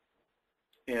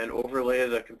 and overlay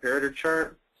the comparator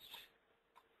chart.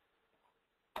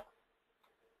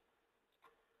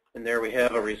 And there we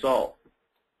have a result.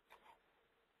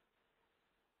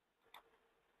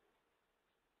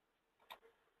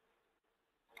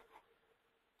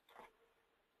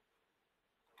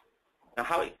 Now,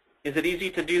 how is it easy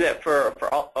to do that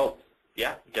for all? Oh,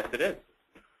 yeah, yes it is.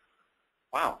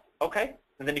 Wow. Okay.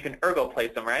 And then you can ergo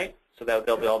place them, right? So that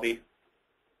they'll all be.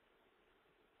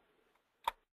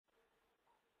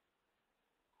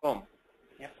 Boom.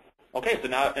 Yeah. Okay. So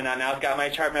now I've got my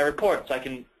chart, my report, so I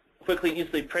can quickly and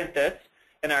easily print this.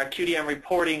 In our QDM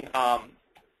reporting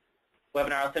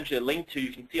webinar, I'll send you a link to.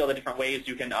 You can see all the different ways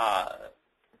you can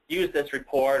use this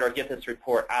report or get this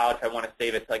report out if I want to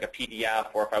save it to like a PDF,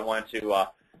 or if I want to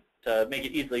make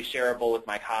it easily shareable with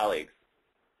my colleagues.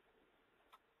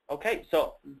 Okay,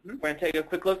 so we're going to take a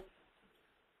quick look.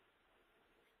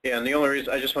 Yeah, and the only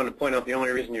reason, I just want to point out, the only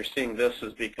reason you're seeing this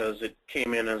is because it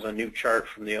came in as a new chart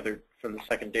from the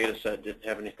second data set. Didn't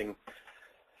have anything.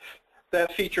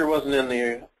 That feature wasn't in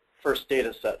the first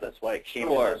data set. That's why it came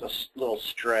in as a little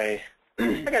stray.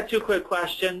 I got 2 quick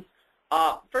questions.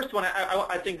 First one,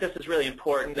 I think this is really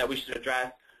important that we should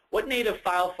address. What native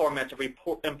file formats are we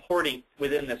importing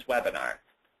within this webinar?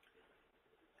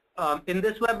 In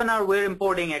this webinar, we're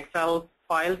importing Excel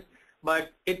files,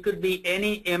 but it could be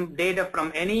any data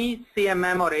from any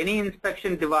CMM or any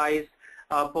inspection device,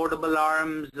 portable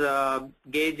arms,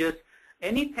 gauges,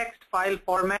 any text file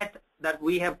format that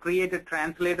we have created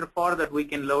translator for that we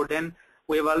can load in.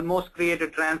 We have almost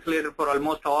created translator for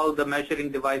almost all the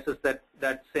measuring devices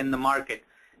that's in the market.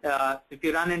 If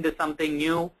you run into something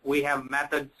new, we have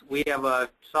methods. We have a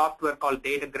software called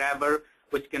Data Grabber,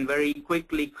 which can very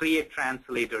quickly create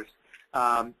translators.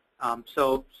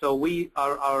 So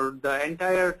the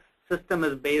entire system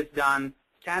is based on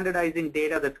standardizing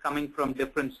data that's coming from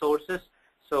different sources.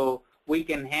 So we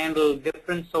can handle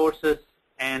different sources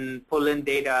and pull in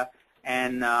data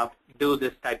and do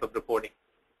this type of reporting.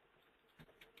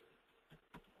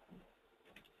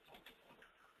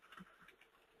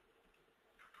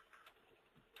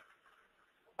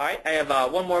 All right, I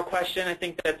have one more question. I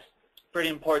think that's pretty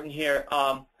important here.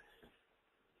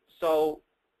 So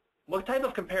what type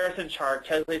of comparison chart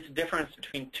calculates the difference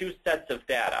between two sets of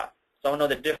data? So I want to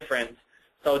know the difference.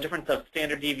 So difference of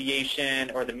standard deviation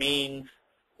or the means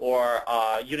or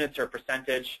units or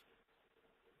percentage.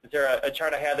 Is there a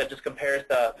chart I have that just compares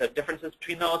the differences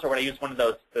between those, or would I use one of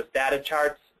those data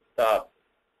charts, the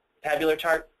tabular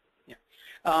chart?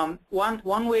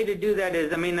 One way to do that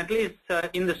is, I mean, at least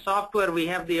in the software we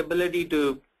have the ability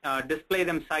to display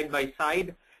them side by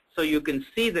side, so you can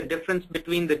see the difference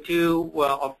between the two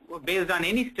based on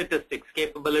any statistics,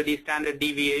 capability, standard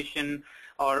deviation,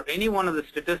 or any one of the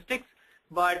statistics.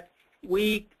 But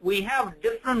we have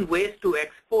different ways to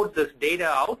export this data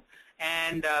out,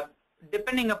 and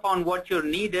depending upon what your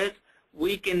need is,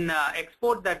 we can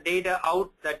export that data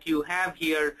out that you have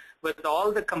here with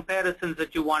all the comparisons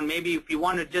that you want. Maybe if you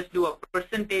want to just do a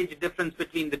percentage difference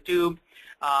between the two,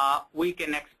 we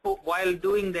can export. While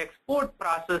doing the export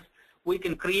process, we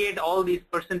can create all these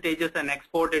percentages and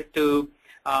export it to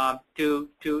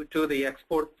the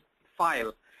export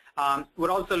file.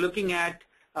 We're also looking at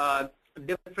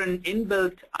different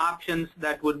inbuilt options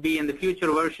that would be in the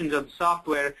future versions of the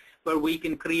software, where we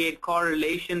can create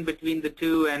correlation between the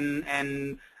two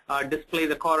and display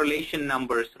the correlation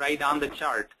numbers right on the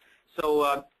chart.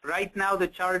 So right now the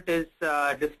chart is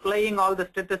displaying all the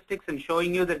statistics and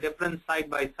showing you the difference side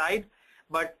by side,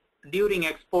 but during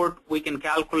export we can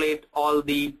calculate all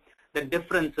the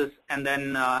differences and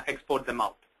then export them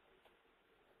out.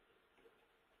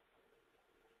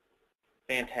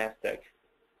 Fantastic.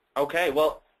 Okay,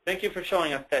 well, thank you for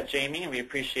showing us that, Jamie, and we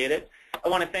appreciate it. I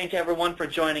want to thank everyone for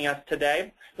joining us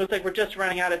today. Looks like we're just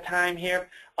running out of time here.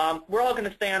 We're all going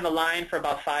to stay on the line for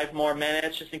about 5 more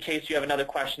minutes, just in case you have another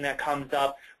question that comes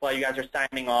up while you guys are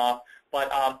signing off.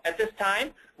 But at this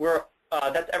time,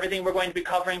 that's everything we're going to be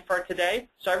covering for today.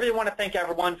 So I really want to thank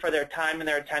everyone for their time and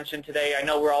their attention today. I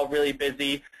know we're all really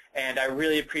busy, and I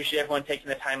really appreciate everyone taking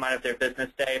the time out of their business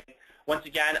day. Once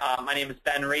again, my name is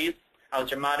Ben Rees. I was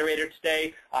your moderator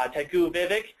today. Tegu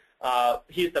Vivek,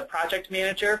 he's the project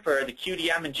manager for the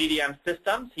QDM and GDM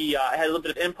systems. He had a little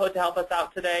bit of input to help us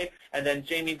out today. And then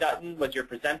Jamie Dutton was your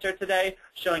presenter today,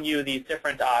 showing you these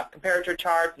different comparator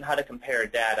charts and how to compare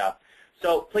data.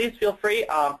 So please feel free.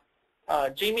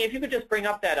 Jamie, if you could just bring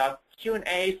up that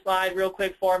Q&A slide real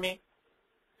quick for me.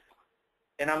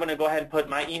 And I'm going to go ahead and put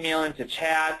my email into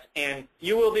chat. And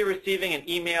you will be receiving an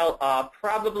email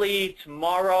probably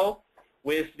tomorrow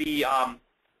with the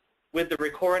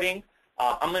recording.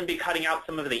 I'm going to be cutting out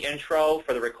some of the intro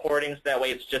for the recordings. That way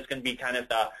it's just going to be kind of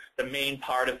the main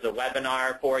part of the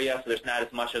webinar for you, so there's not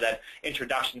as much of that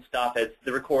introduction stuff, as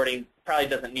the recording probably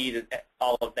doesn't need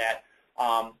all of that.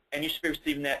 And you should be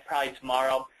receiving that probably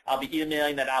tomorrow. I'll be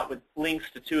emailing that out with links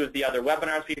to 2 of the other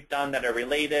webinars we've done that are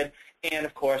related, and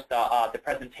of course the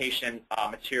presentation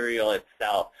material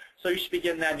itself. So you should be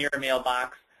getting that in your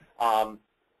mailbox.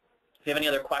 If you have any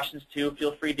other questions too,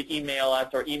 feel free to email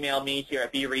us or email me here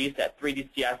at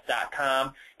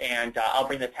brees@3dcs.com, and I'll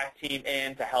bring the tech team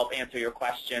in to help answer your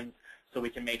questions so we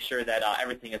can make sure that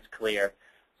everything is clear.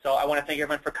 So I want to thank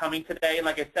everyone for coming today. And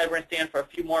like I said, we're going to stand for a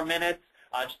few more minutes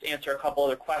just to answer a couple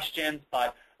other questions,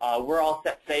 but we're all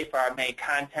set safe for our main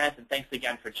content, and thanks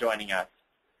again for joining us.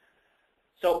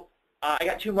 So I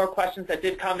got 2 more questions that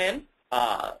did come in.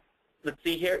 Let's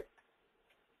see here.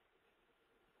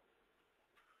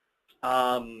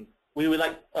 We would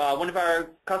like one of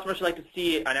our customers would like to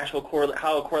see an actual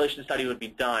how a correlation study would be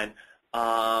done.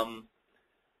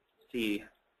 Let's see.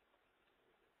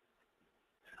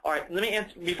 All right, let me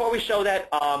answer before we show that.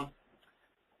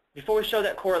 Before we show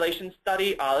that correlation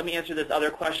study, let me answer this other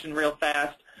question real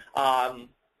fast.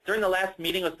 During the last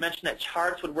meeting, it was mentioned that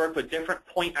charts would work with different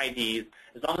point IDs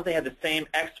as long as they had the same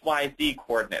X, Y, Z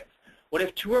coordinates. What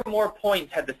if 2 or more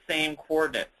points had the same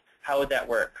coordinates? How would that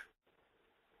work?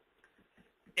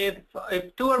 If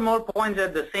 2 or more points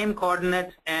have the same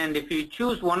coordinates, and if you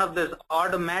choose one of this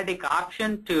automatic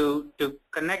option to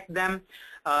connect them,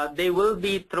 they will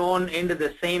be thrown into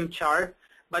the same chart.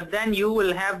 But then you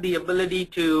will have the ability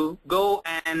to go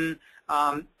and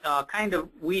kind of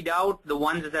weed out the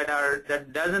ones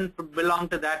that doesn't belong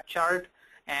to that chart,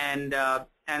 and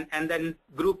then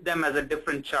group them as a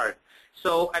different chart.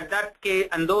 So at that case,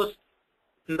 in those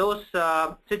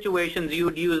situations, you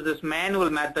would use this manual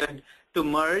method to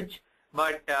merge.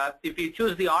 But if you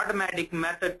choose the automatic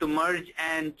method to merge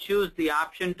and choose the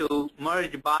option to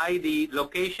merge by the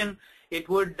location, it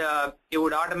would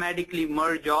automatically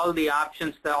merge all the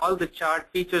options, all the chart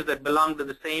features that belong to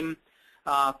the same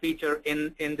feature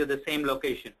into the same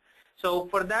location. So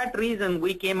for that reason,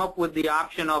 we came up with the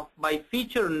option of by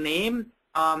feature name.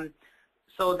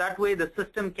 So that way the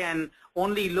system can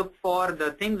only look for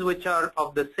the things which are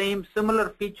of the same similar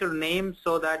feature name,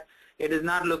 so that it is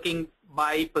not looking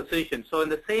by position. So in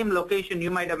the same location, you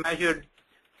might have measured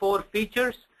 4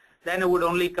 features, then it would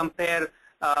only compare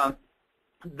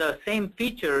the same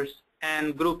features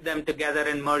and group them together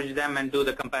and merge them and do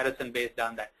the comparison based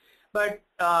on that. But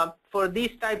for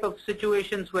these type of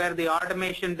situations where the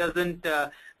automation doesn't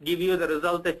give you the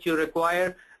result that you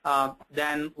require,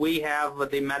 then we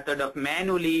have the method of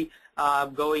manually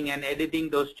going and editing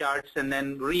those charts and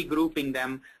then regrouping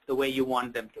them the way you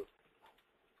want them to.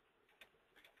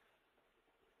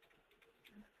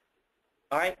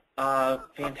 All right,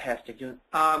 fantastic.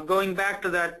 Going back to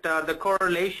that, the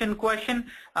correlation question,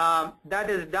 that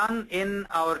is done in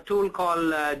our tool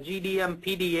called GD&T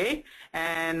PDA,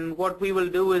 and what we will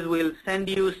do is we'll send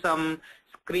you some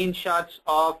screenshots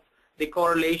of the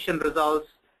correlation results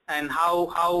and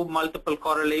how multiple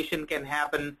correlation can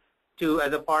happen to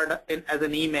as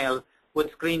an email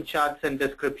with screenshots and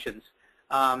descriptions.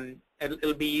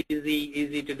 It'll be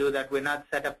easy to do that. We're not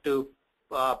set up to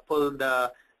pull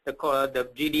the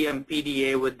GD&T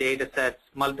PDA with data sets,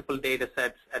 multiple data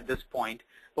sets at this point,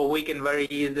 but we can very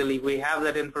easily, we have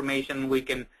that information, we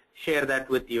can share that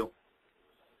with you.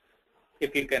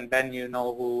 If you can, then you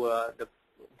know who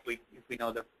if we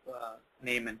know the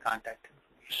name and contact.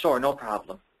 Sure, no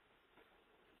problem.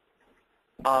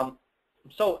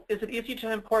 So is it easy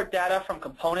to import data from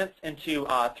components into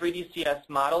 3DCS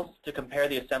models to compare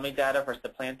the assembly data versus the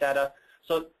plant data?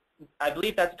 So I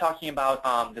believe that's talking about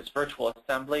this virtual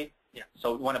assembly. Yeah.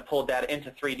 So we want to pull data into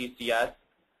 3DCS.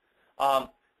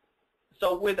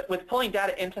 So with pulling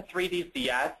data into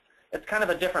 3DCS, it's kind of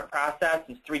a different process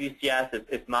since 3DCS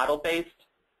is model-based.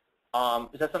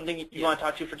 Is that something you want to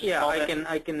talk to for just a moment? Yeah,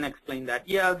 I can explain that.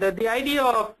 Yeah, the idea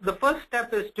of the first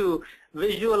step is to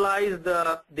visualize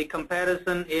the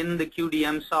comparison in the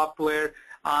QDM software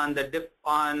on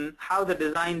how the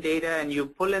design data, and you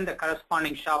pull in the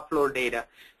corresponding shop floor data.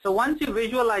 So once you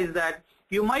visualize that,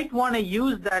 you might want to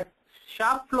use that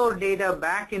shop floor data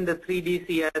back in the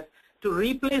 3DCS to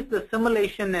replace the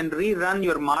simulation and rerun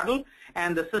your model,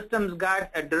 and the system's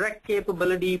got a direct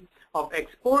capability of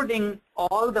exporting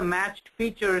all the matched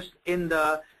features in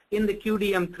the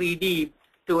QDM 3D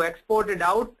to export it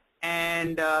out,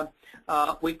 and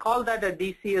we call that a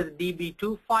DCS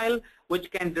DB2 file, which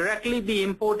can directly be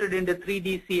imported into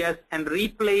 3DCS and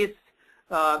replace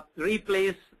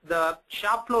the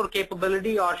shop floor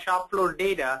capability or shop floor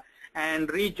data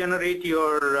and regenerate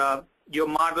your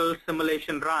model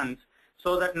simulation runs,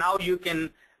 so that now you can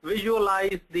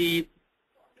visualize the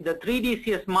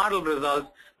 3DCS model results,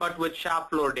 but with shop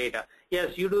floor data.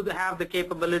 Yes, you do have the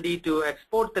capability to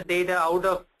export the data out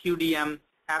of QDM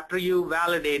after you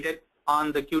validate it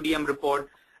on the QDM report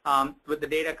with the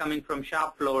data coming from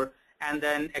shop floor, and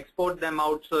then export them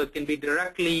out so it can be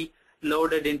directly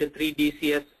loaded into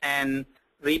 3DCS and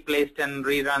replaced and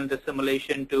rerun the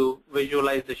simulation to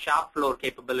visualize the shop floor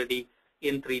capability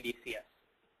in 3DCS.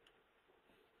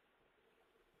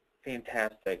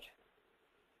 Fantastic.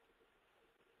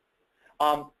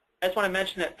 I just want to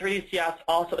mention that 3DCS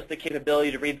also has the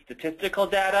capability to read statistical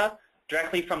data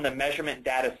directly from the measurement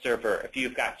data server. If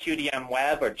you've got QDM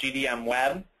Web or GDM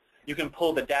Web, you can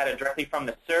pull the data directly from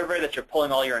the server that you're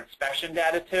pulling all your inspection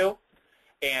data to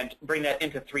and bring that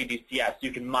into 3DCS.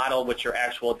 You can model what your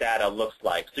actual data looks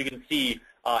like. So you can see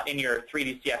in your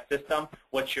 3DCS system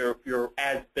what your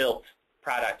as-built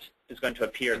product is going to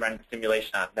appear and run the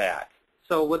simulation on that.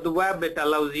 So with the web, it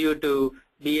allows you to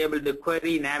be able to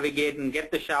query, navigate, and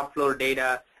get the shop floor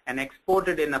data and export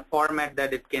it in a format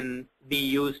that it can be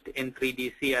used in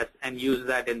 3DCS and use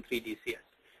that in 3DCS.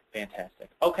 Fantastic.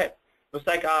 Okay. Looks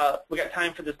like we got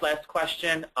time for this last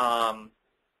question. Can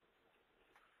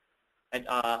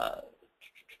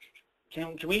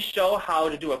we show how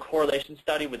to do a correlation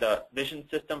study with a vision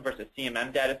system versus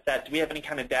CMM data set? Do we have any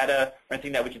kind of data or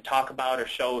anything that we can talk about or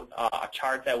show a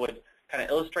chart that would kind of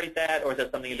illustrate that, or is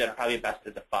that something that's probably best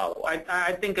as a follow-up?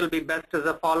 I think it'll be best as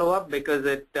a follow-up, because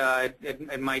it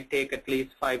might take at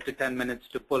least 5 to 10 minutes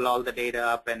to pull all the data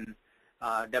up and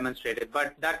demonstrate it.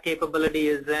 But that capability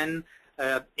is in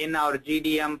our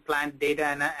GDM plant data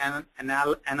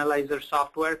analyzer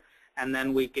software, and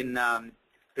then we can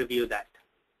review that.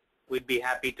 We'd be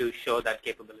happy to show that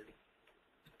capability.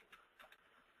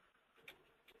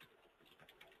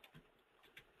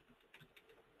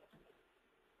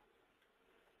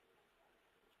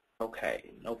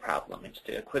 Okay, no problem. Let me just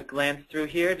take a quick glance through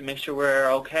here to make sure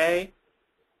we're okay.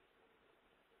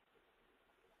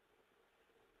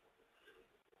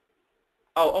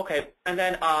 Oh, okay. And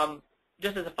then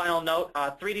just as a final note,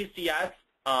 3DCS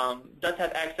does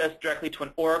have access directly to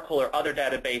an Oracle or other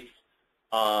database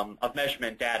of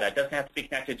measurement data. It doesn't have to be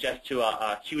connected just to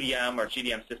a QDM or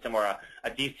GD&T system or a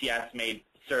DCS-made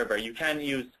server. You can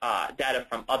use data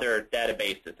from other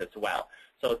databases as well.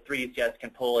 So 3DCS can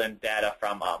pull in data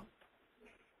from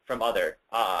other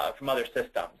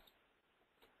systems.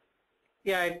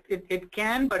 Yeah, it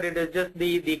can, but it is just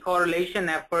the correlation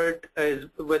effort is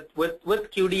with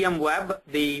QDM Web.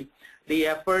 The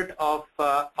effort of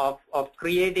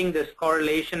creating this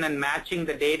correlation and matching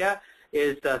the data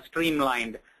is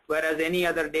streamlined. Whereas any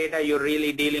other data, you're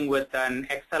really dealing with an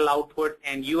Excel output,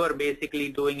 and you are basically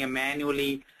doing a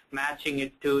manually matching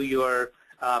it to your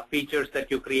features that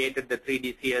you created the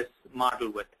 3DCS model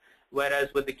with.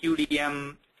 Whereas with the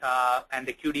QDM and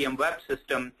the QDM Web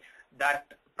system,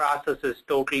 that process is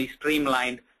totally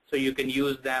streamlined, so you can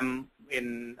use them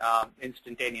in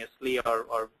instantaneously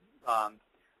or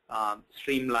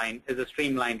streamlined. Is a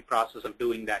streamlined process of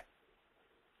doing that.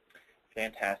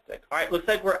 Fantastic. All right, looks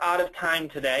like we're out of time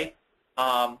today.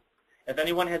 If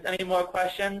anyone has any more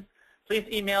questions, please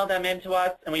email them in to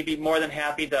us, and we'd be more than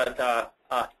happy to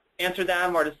answer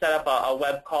them or to set up a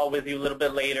web call with you a little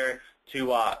bit later to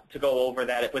go over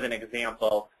that with an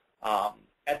example.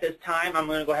 At this time, I'm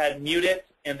going to go ahead and mute it,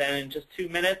 and then in just 2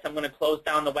 minutes, I'm going to close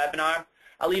down the webinar.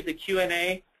 I'll leave the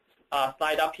Q&A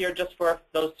slide up here just for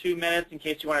those 2 minutes in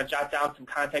case you want to jot down some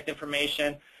contact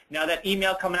information. Now, that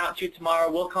email coming out to you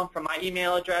tomorrow will come from my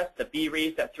email address, the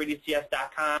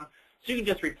brees@3dcs.com. So you can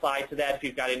just reply to that if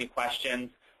you've got any questions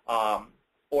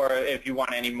or if you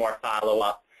want any more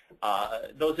follow-up.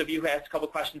 Those of you who asked a couple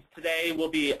questions today, will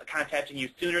be contacting you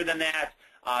sooner than that,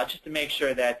 just to make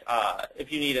sure that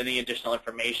if you need any additional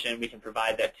information, we can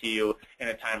provide that to you in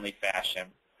a timely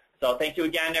fashion. So thank you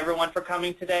again, everyone, for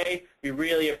coming today. We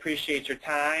really appreciate your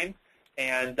time.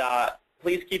 And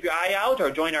please keep your eye out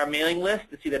or join our mailing list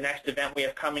to see the next event we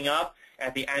have coming up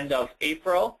at the end of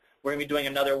April. We're going to be doing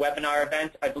another webinar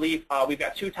event. I believe we've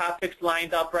got 2 topics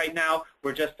lined up right now.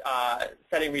 We're just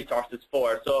setting resources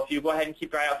for. So if you go ahead and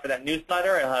keep your eye out for that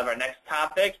newsletter, it'll have our next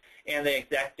topic and the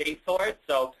exact date for it.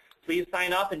 So please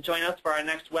sign up and join us for our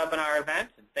next webinar event.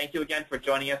 And thank you again for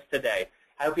joining us today.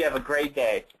 I hope you have a great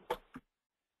day.